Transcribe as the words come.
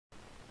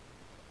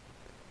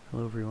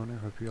Hello everyone,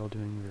 I hope you're all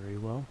doing very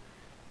well.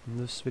 In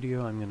this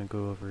video I'm going to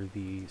go over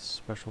the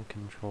Special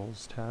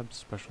Controls tab,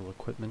 Special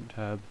Equipment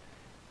tab,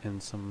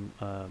 and some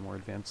more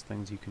advanced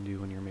things you can do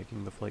when you're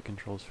making the flight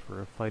controls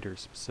for a fighter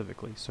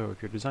specifically. So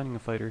if you're designing a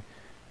fighter,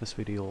 this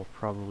video will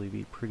probably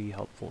be pretty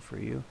helpful for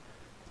you.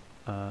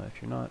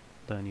 If you're not,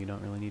 then you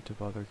don't really need to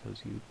bother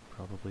because you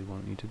probably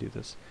won't need to do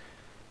this.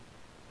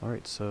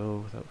 Alright,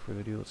 so without further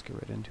ado, let's get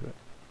right into it.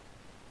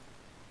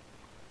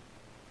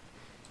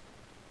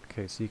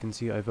 Okay, so you can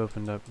see I've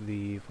opened up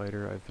the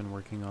fighter I've been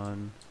working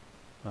on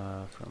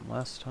from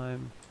last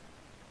time.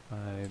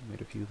 I made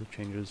a few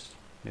changes,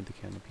 made the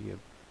canopy a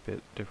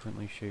bit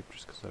differently shaped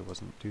just because I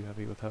wasn't too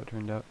happy with how it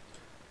turned out.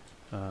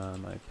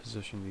 I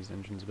positioned these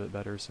engines a bit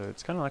better, so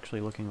it's kind of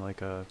actually looking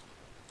like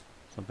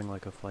something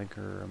like a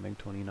Flanker or a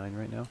MiG-29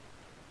 right now.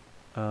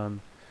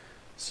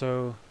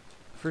 So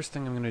the first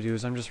thing I'm going to do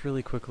is I'm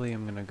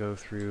going to go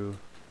through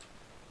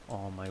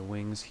all my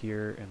wings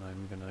here, and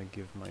I'm gonna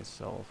give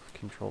myself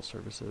control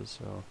surfaces.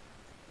 So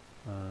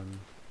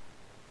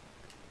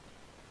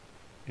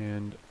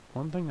and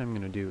one thing I'm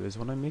gonna do is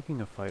when I'm making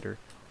a fighter,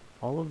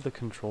 all of the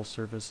control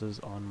surfaces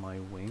on my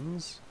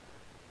wings,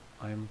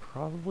 I'm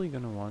probably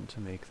gonna want to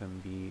make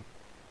them be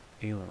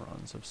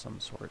ailerons of some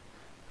sort.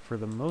 For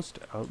the most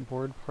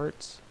outboard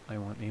parts, I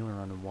want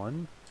aileron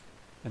 1,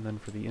 and then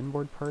for the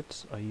inboard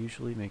parts, I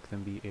usually make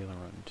them be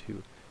aileron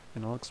 2.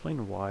 And I'll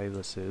explain why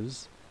this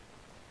is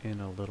in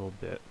a little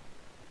bit,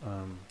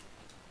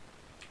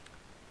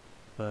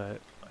 but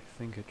I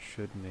think it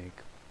should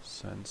make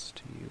sense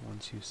to you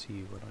once you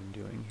see what I'm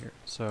doing here.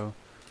 So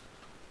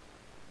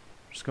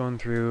just going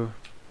through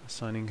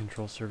assigning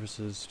control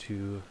surfaces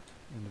to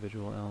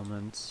individual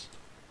elements.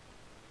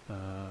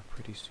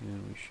 Pretty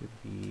soon we should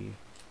be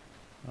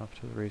off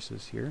to the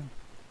races here,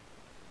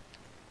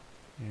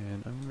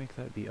 and I'm going to make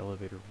that be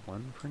elevator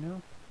 1 for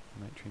now.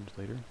 I might change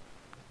later,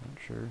 not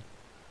sure.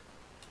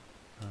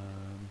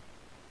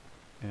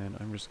 And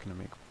I'm just going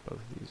to make both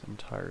of these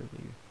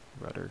entirely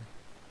rudder.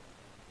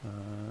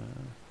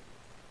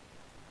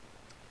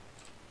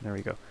 There we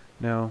go.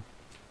 Now,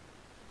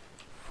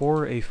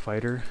 for a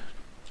fighter,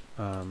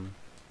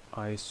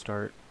 I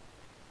start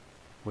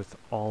with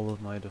all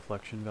of my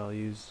deflection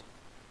values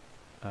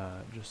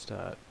just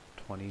at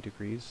 20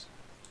 degrees.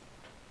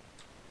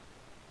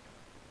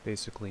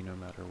 Basically, no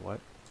matter what,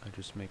 I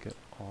just make it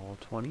all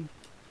 20.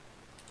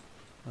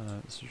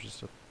 This is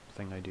just a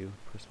thing I do,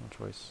 personal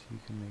choice. You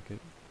can make it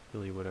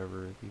really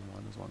whatever you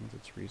want as long as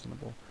it's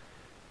reasonable.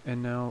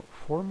 And now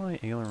for my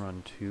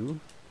aileron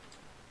 2,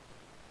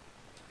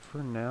 for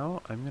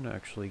now I'm gonna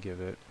actually give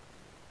it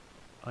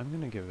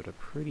a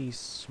pretty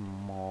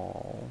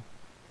small,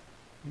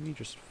 maybe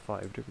just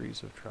 5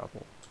 degrees of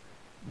travel,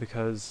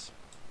 because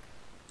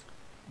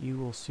you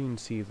will soon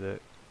see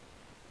that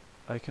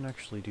I can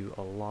actually do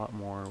a lot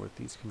more with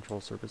these control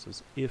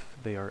surfaces if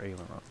they are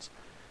ailerons.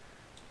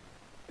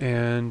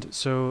 And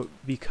so,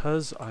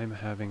 because I'm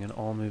having an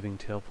all-moving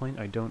tailplane,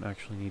 I don't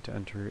actually need to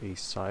enter a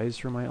size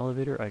for my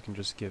elevator. I can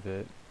just give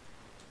it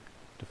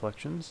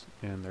deflections,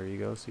 and there you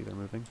go, see they're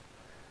moving.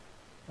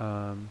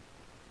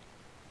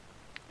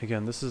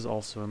 Again, this is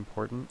also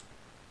important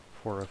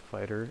for a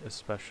fighter,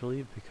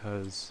 especially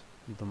because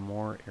the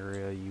more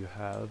area you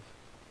have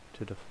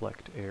to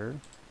deflect air,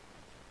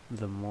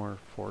 the more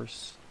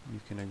force you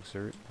can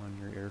exert on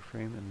your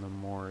airframe, and the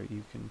more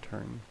you can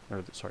turn,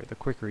 or the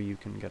quicker you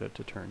can get it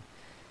to turn.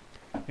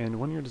 And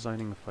when you're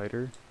designing a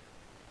fighter,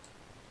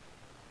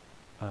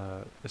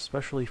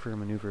 especially for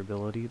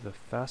maneuverability, the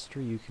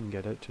faster you can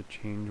get it to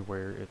change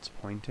where it's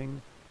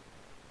pointing,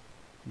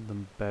 the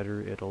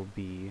better it'll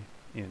be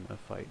in a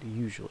fight.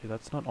 Usually.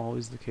 That's not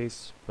always the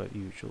case, but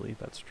usually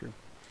that's true.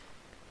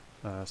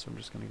 So I'm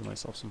just going to give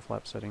myself some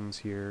flap settings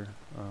here.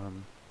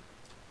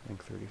 I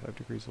think 35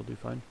 degrees will do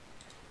fine.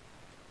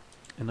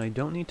 And I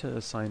don't need to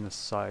assign a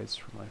size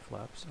for my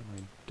flaps, and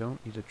I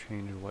don't need to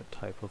change what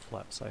type of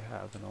flaps I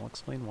have, and I'll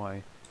explain why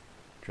in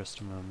just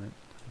a moment.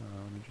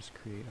 Let me just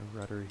create a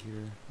rudder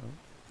here. Oh,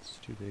 it's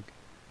too big.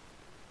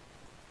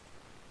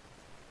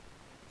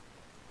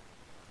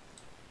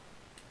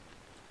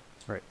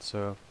 Right,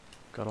 so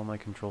got all my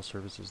control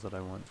surfaces that I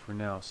want for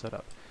now set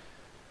up.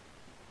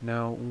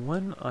 Now,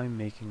 when I'm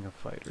making a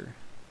fighter,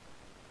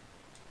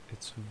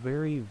 it's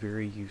very,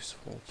 very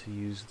useful to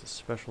use the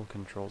Special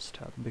Controls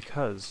tab,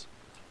 because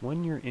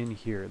when you're in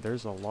here,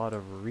 there's a lot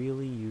of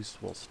really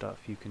useful stuff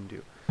you can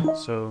do.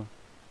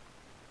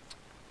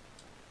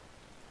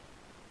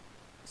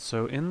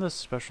 So in the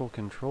Special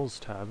Controls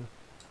tab,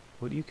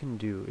 what you can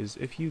do is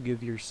if you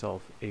give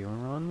yourself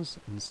ailerons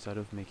instead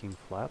of making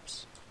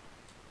flaps,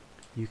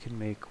 you can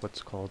make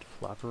what's called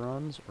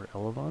flaperons or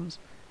elevons.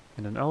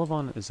 And an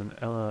elevon is an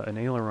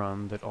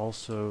aileron that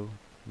also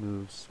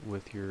moves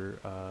with your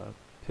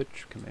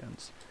pitch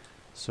commands.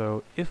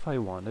 So if I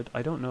wanted,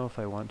 I don't know if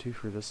I want to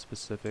for this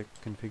specific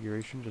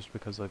configuration just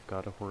because I've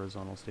got a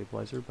horizontal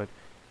stabilizer, but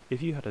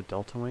if you had a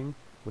delta wing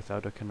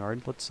without a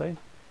canard, let's say,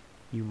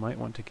 you might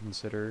want to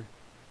consider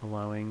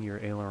allowing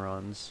your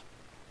ailerons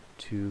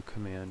to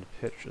command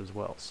pitch as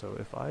well. So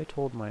if I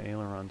told my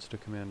ailerons to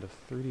command a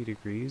 30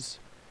 degrees,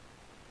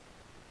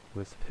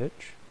 with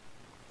pitch,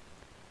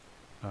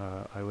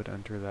 I would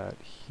enter that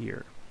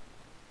here.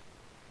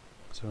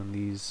 So in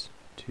these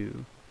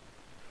two.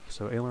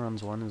 So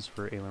ailerons 1 is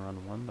for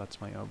aileron 1, that's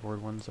my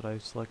outboard ones that I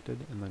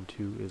selected, and then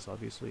 2 is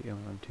obviously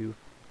aileron 2,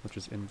 which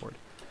is inboard.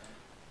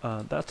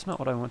 That's not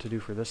what I want to do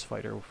for this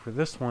fighter. For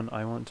this one,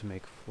 I want to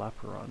make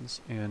flaperons,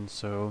 and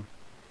so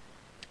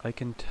I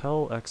can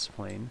tell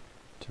X-Plane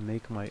to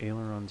make my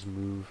ailerons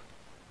move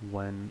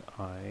when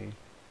I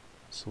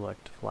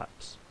select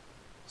flaps.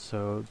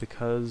 So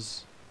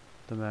because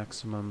the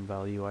maximum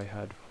value I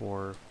had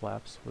for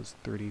flaps was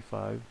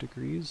 35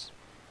 degrees,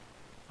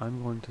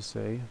 I'm going to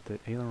say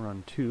that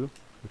aileron 2,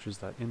 which is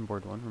that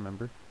inboard one,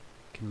 remember,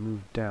 can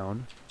move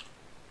down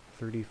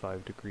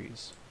 35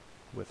 degrees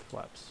with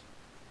flaps.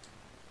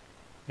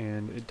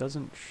 And it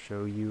doesn't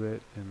show you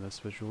it in this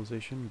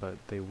visualization, but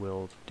they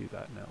will do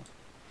that now.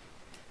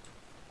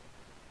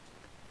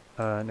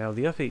 Now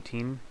the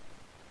F-18,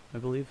 I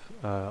believe,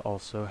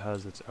 also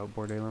has its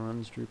outboard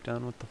ailerons droop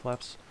down with the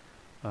flaps.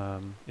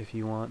 If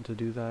you want to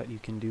do that, you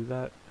can do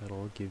that.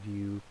 It'll give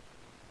you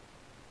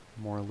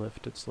more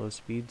lift at slow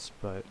speeds,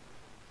 but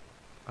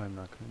I'm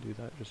not going to do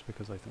that just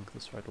because I think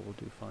this fighter will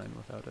do fine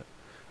without it.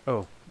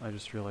 Oh, I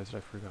just realized I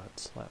forgot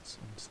slats,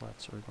 and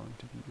slats are going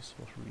to be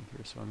useful for me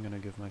here, so I'm going to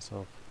give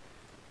myself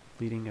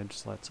leading edge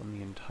slats on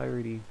the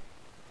entirety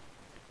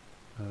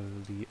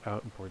of the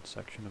outboard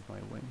section of my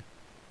wing.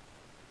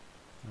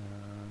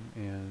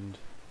 And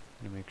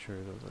I'm going to make sure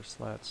those are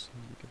slats,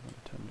 and give them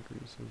 10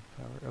 degrees of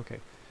power.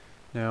 Okay,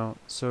 now,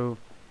 so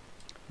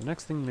the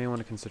next thing you may want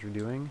to consider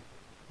doing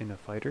in a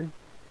fighter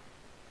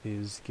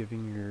is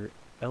giving your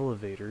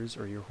elevators,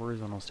 or your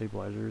horizontal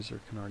stabilizers, or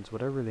canards,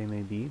 whatever they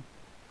may be,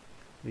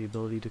 the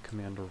ability to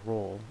command a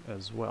roll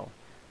as well.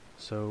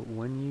 So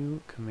when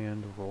you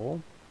command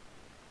roll,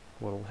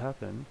 what will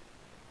happen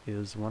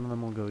is one of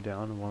them will go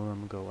down and one of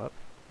them will go up,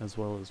 as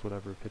well as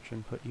whatever pitch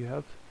input you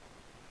have,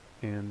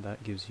 and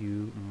that gives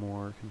you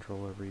more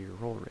control over your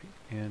roll rate.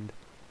 And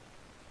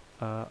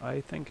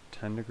I think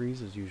 10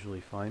 degrees is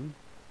usually fine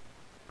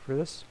for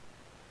this.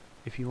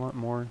 If you want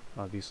more,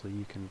 obviously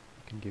you can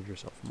give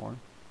yourself more.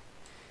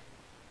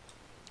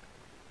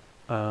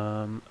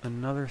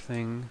 Another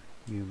thing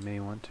you may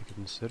want to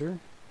consider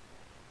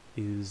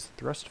is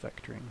thrust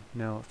vectoring.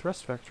 Now,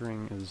 thrust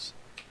vectoring is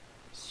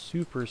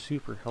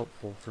super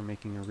helpful for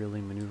making a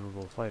really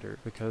maneuverable fighter,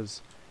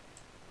 because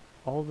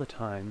all the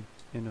time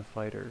in a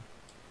fighter,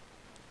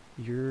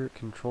 your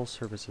control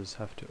surfaces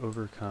have to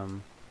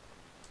overcome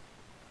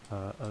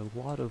a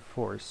lot of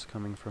force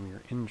coming from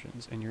your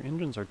engines, and your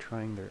engines are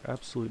trying their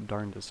absolute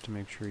darndest to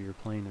make sure your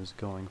plane is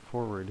going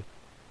forward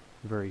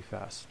very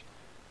fast.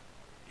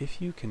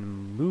 If you can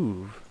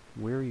move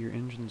where your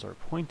engines are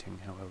pointing,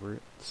 however,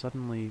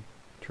 suddenly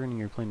turning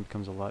your plane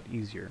becomes a lot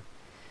easier.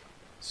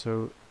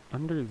 So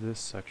under this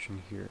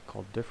section here,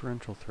 called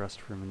differential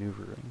thrust for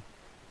maneuvering,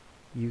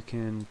 you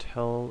can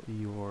tell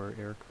your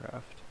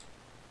aircraft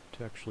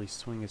to actually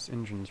swing its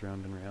engines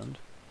round and round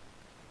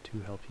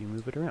to help you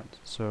move it around.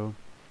 So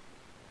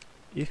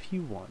if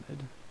you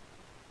wanted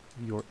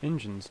your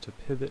engines to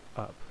pivot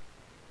up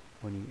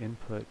when you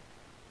input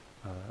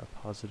a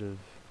positive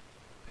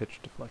pitch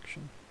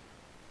deflection,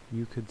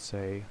 you could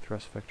say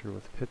thrust vector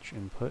with pitch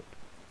input,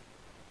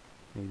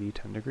 maybe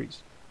 10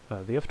 degrees.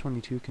 The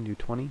F-22 can do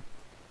 20.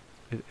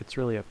 It's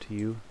really up to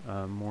you.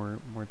 More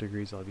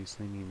degrees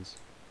obviously means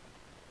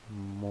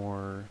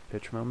more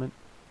pitch moment.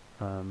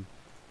 For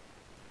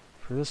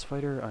this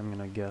fighter, I'm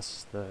going to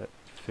guess that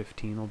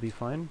 15 will be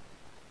fine.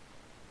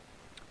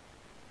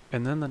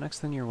 And then the next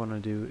thing you want to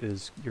do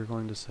is you're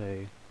going to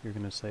say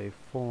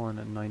full on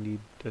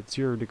at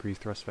 0 degree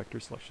thrust vector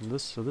selection.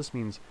 So this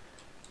means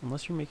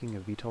unless you're making a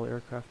VTOL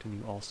aircraft and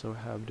you also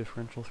have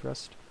differential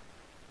thrust,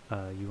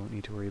 you won't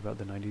need to worry about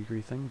the 90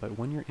 degree thing. But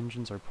when your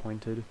engines are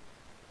pointed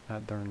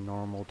at their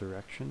normal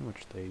direction,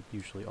 which they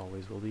usually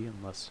always will be,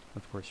 unless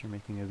of course you're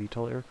making a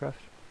VTOL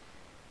aircraft,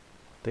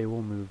 they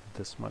will move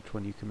this much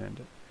when you command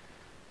it.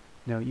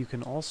 Now you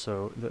can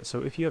also,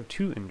 so if you have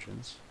two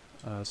engines,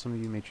 some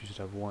of you may choose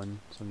to have one,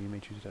 some of you may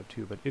choose to have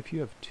two, but if you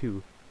have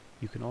two,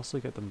 you can also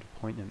get them to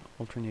point in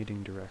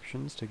alternating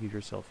directions to give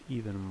yourself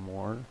even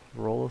more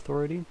roll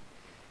authority.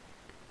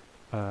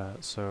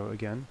 So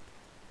again,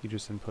 you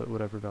just input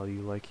whatever value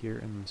you like here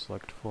and then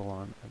select full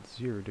on at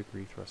 0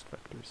 degree thrust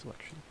vector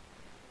selection.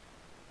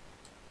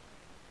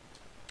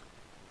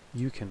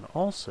 You can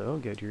also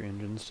get your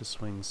engines to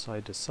swing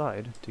side to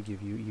side to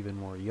give you even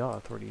more yaw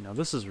authority. Now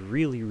this is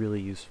really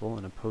useful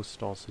in a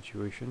post-stall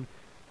situation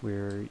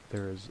where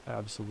there is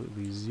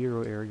absolutely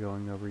zero air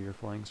going over your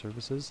flying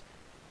surfaces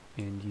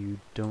and you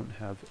don't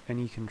have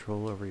any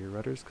control over your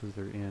rudders because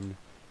they're in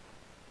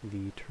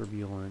the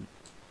turbulent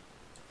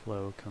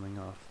flow coming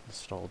off the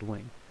stalled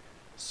wing.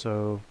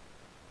 So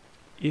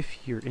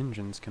if your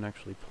engines can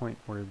actually point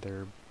where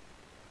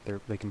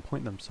they can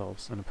point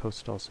themselves in a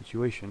post-stall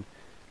situation,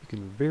 you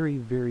can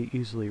very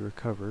easily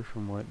recover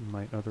from what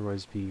might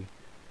otherwise be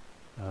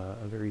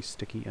a very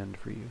sticky end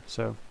for you.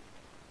 So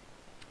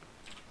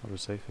I'll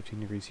just say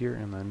 15 degrees here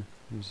and then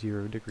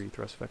 0 degree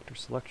thrust vector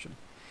selection.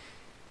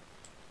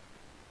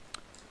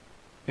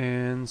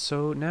 And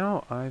so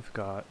now I've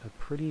got a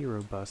pretty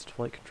robust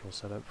flight control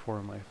setup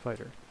for my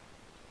fighter.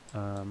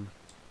 I'm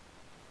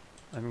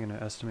going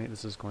to estimate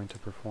this is going to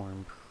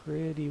perform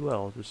pretty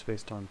well just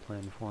based on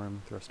plan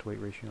form, thrust weight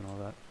ratio and all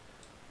that.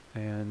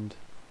 And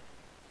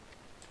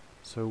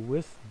so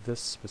with this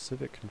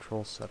specific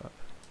control setup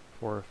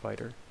for a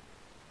fighter,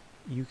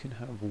 you can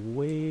have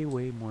way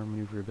more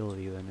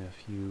maneuverability than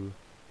if you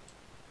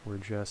were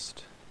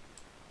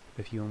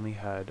if you only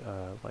had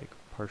like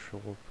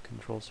partial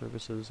control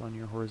surfaces on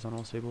your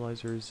horizontal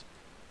stabilizers,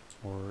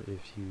 or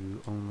if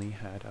you only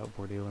had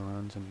outboard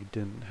ailerons and you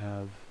didn't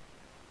have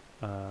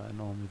an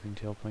all-moving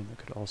tailplane that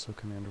could also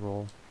command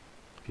roll,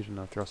 if you didn't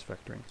have thrust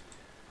vectoring.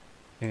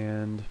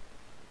 And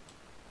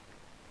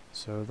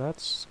so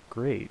that's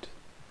great,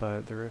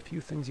 but there are a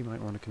few things you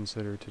might want to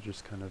consider to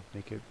just kind of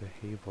make it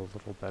behave a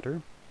little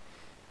better.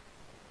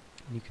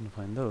 And you can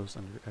find those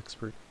under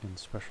Expert and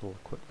Special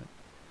Equipment.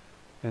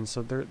 And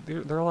so there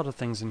are a lot of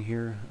things in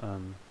here.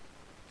 I'll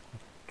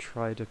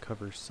try to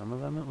cover some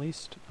of them at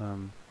least.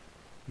 You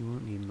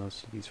won't need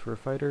most of these for a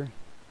fighter.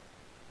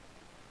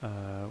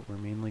 We're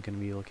mainly going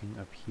to be looking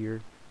up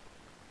here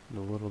and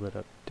a little bit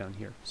up down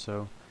here.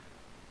 So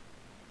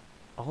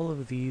all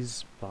of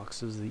these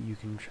boxes that you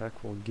can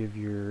check will give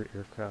your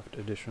aircraft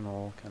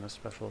additional kind of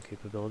special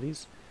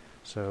capabilities.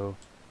 So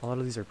a lot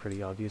of these are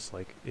pretty obvious,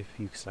 like if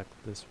you select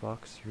this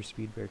box, your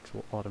speed brakes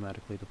will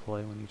automatically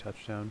deploy when you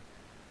touch down,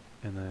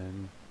 and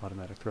then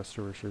automatic thrust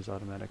reversers,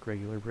 automatic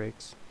regular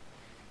brakes.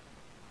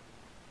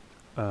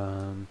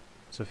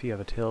 So if you have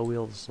a tail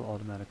wheel, this will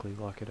automatically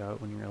lock it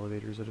out when your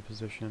elevator's at a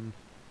position,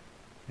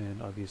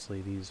 and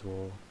obviously these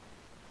will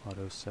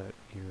auto set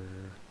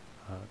your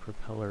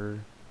propeller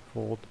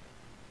fold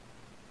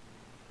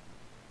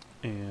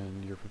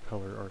and your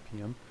propeller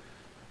RPM.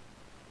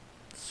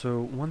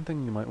 So one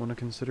thing you might want to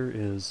consider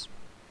is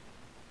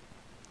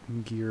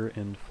gear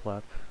and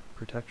flap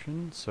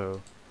protection.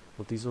 So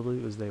what these will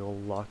do is they will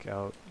lock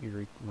out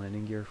your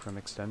landing gear from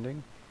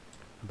extending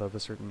above a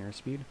certain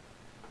airspeed,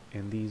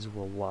 and these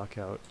will lock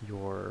out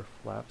your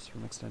flaps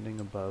from extending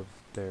above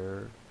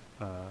their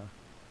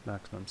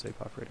maximum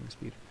safe operating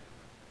speed.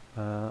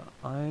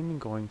 I'm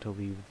going to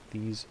leave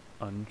these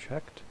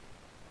unchecked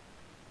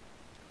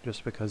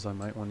just because I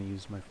might want to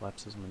use my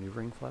flaps as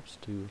maneuvering flaps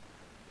to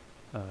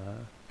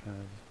kind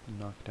of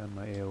knock down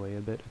my AOA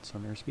a bit at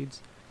some airspeeds.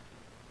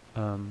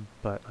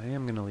 But I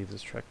am going to leave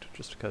this checked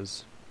just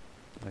because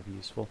it might be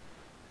useful.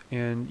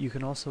 And you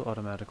can also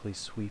automatically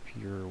sweep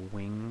your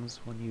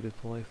wings when you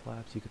deploy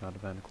flaps. You can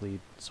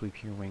automatically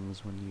sweep your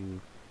wings when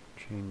you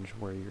change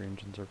where your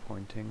engines are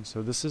pointing.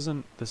 So this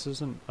isn't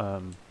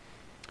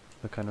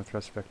the kind of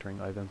thrust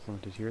vectoring I've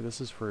implemented here. This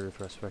is for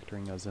thrust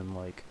vectoring as in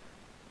like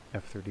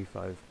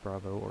F-35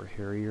 Bravo or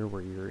Harrier,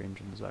 where your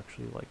engine is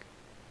actually like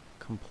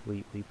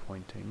completely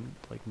pointing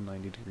like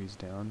 90 degrees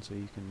down, so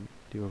you can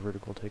do a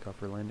vertical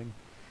takeoff or landing.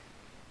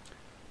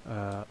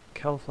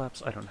 Cowl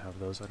flaps, I don't have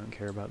those, I don't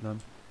care about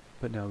them.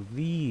 But now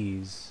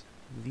these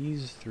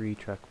three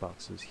check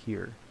boxes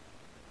here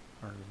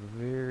are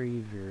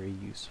very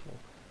useful.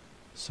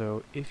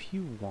 So if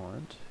you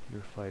want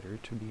your fighter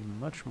to be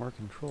much more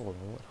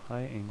controllable at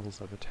high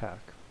angles of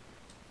attack,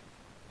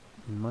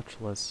 much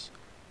less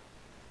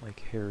like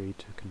hairy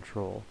to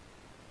control,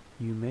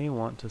 you may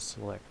want to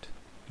select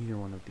either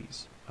one of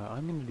these.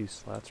 I'm going to do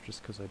slats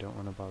just because I don't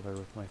want to bother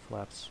with my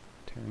flaps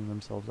tearing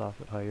themselves off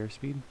at high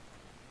airspeed.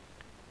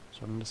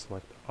 So I'm going to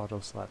select auto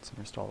slats and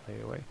install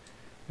AOA.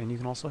 And you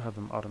can also have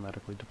them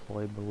automatically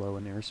deploy below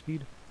an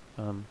airspeed.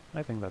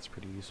 I think that's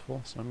pretty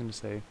useful, so I'm going to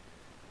say,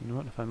 you know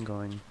what, if I'm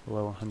going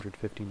below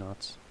 150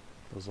 knots,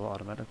 those will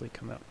automatically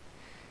come out.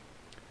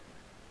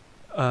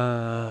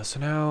 So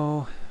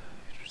now,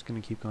 I'm just going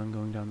to keep on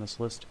going down this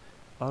list.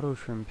 Auto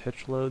trim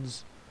pitch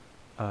loads.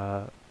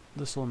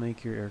 This will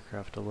make your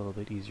aircraft a little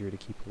bit easier to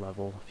keep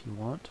level if you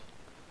want.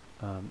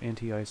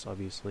 Anti-ice,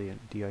 obviously, a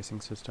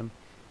de-icing system.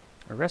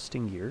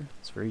 Arresting gear,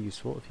 it's very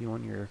useful. If you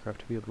want your aircraft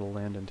to be able to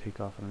land and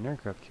take off on an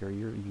aircraft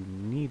carrier, you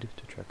need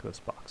to check this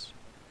box.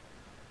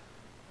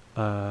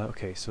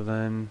 Okay, so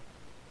then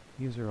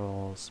these are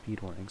all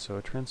speed warnings. So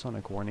a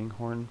transonic warning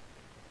horn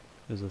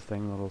is a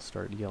thing that'll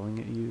start yelling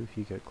at you if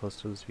you get close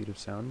to the speed of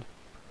sound.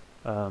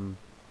 In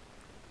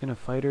a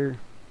fighter,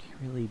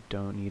 you really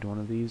don't need one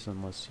of these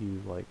unless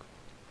you like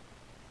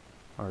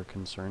are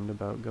concerned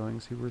about going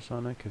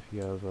supersonic if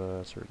you have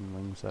a certain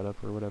wing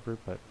setup or whatever,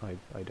 but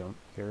I don't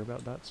care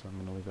about that, so I'm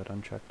going to leave that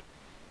unchecked.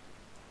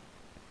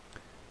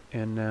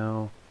 And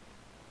now,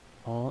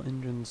 all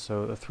engines,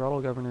 so the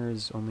throttle governor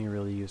is only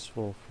really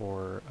useful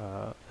for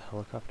a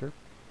helicopter.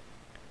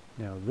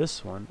 Now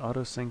this one,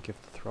 auto sync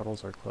if the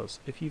throttles are close.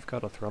 If you've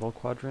got a throttle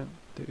quadrant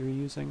that you're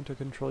using to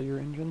control your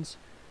engines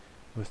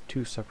with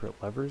two separate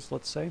levers,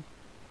 let's say,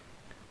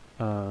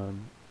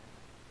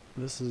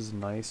 this is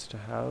nice to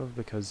have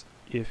because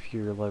if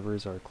your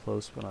levers are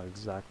close but not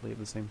exactly at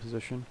the same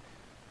position,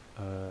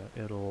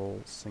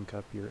 it'll sync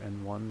up your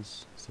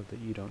N1s so that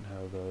you don't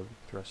have a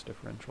thrust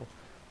differential.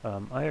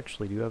 I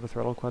actually do have a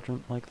throttle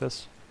quadrant like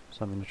this,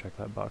 so I'm going to check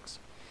that box.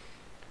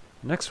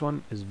 Next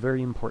one is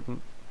very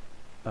important.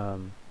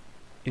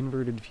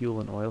 inverted fuel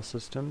and oil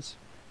systems,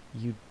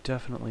 you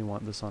definitely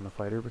want this on a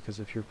fighter, because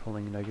if you're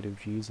pulling negative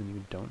Gs and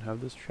you don't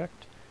have this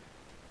checked,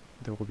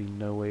 there will be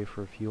no way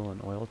for fuel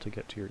and oil to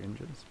get to your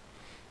engines.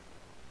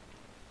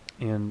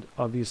 And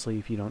obviously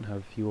if you don't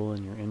have fuel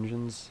in your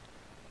engines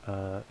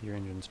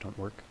don't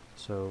work.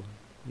 So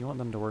you want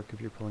them to work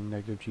if you're pulling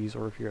negative Gs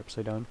or if you're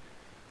upside down.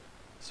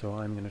 So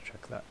I'm going to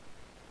check that.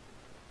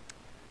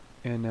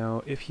 And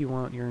now if you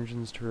want your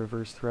engines to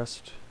reverse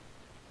thrust,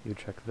 you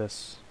check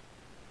this.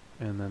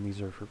 And then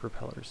these are for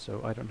propellers.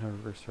 So I don't have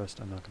reverse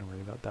thrust, I'm not going to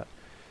worry about that.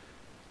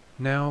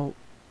 Now,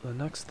 the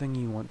next thing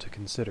you want to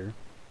consider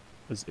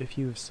is if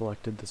you've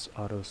selected this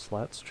auto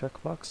slats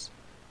checkbox,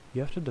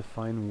 you have to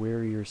define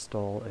where your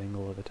stall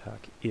angle of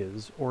attack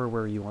is, or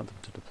where you want them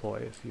to deploy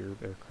if your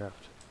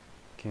aircraft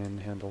can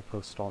handle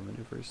post-stall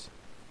maneuvers.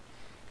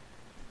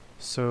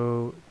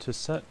 So to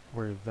set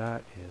where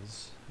that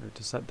is, or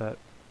to set that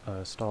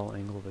stall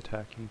angle of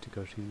attack, you need to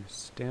go to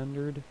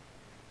Standard,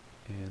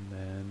 and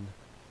then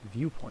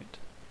Viewpoint.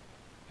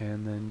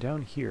 And then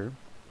down here,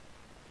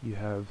 you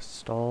have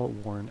Stall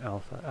Warn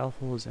Alpha.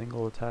 Alpha is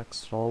angle attack,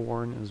 Stall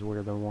Warn is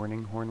where the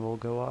warning horn will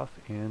go off,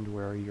 and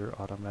where your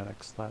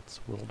automatic slats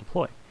will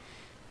deploy.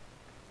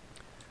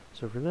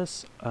 So for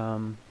this,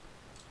 I'm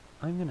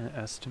going to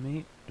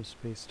estimate,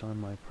 just based on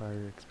my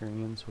prior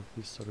experience with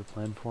this sort of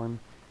planform,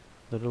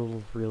 that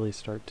it'll really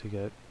start to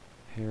get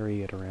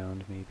hairy at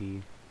around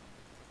maybe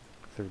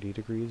 30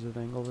 degrees of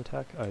angle of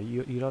attack.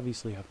 You'd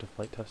obviously have to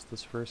flight test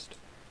this first,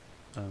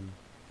 but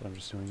I'm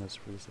just doing this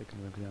for the sake of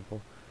an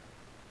example.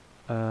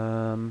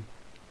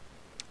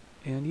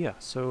 And yeah,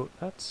 so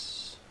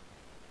that's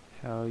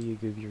how you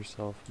give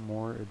yourself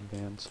more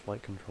advanced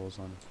flight controls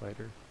on a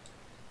fighter.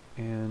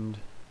 And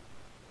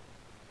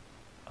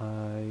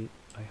I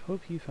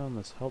hope you found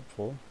this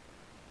helpful.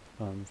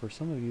 For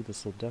some of you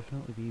this will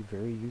definitely be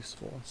very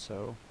useful,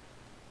 so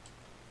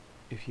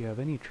if you have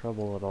any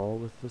trouble at all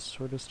with this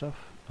sort of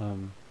stuff,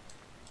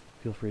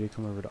 feel free to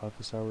come over to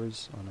office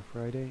hours on a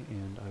Friday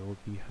and I will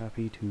be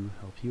happy to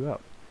help you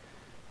out.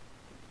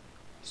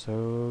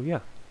 So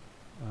yeah,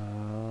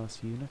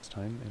 see you next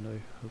time, and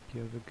I hope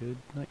you have a good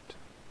night.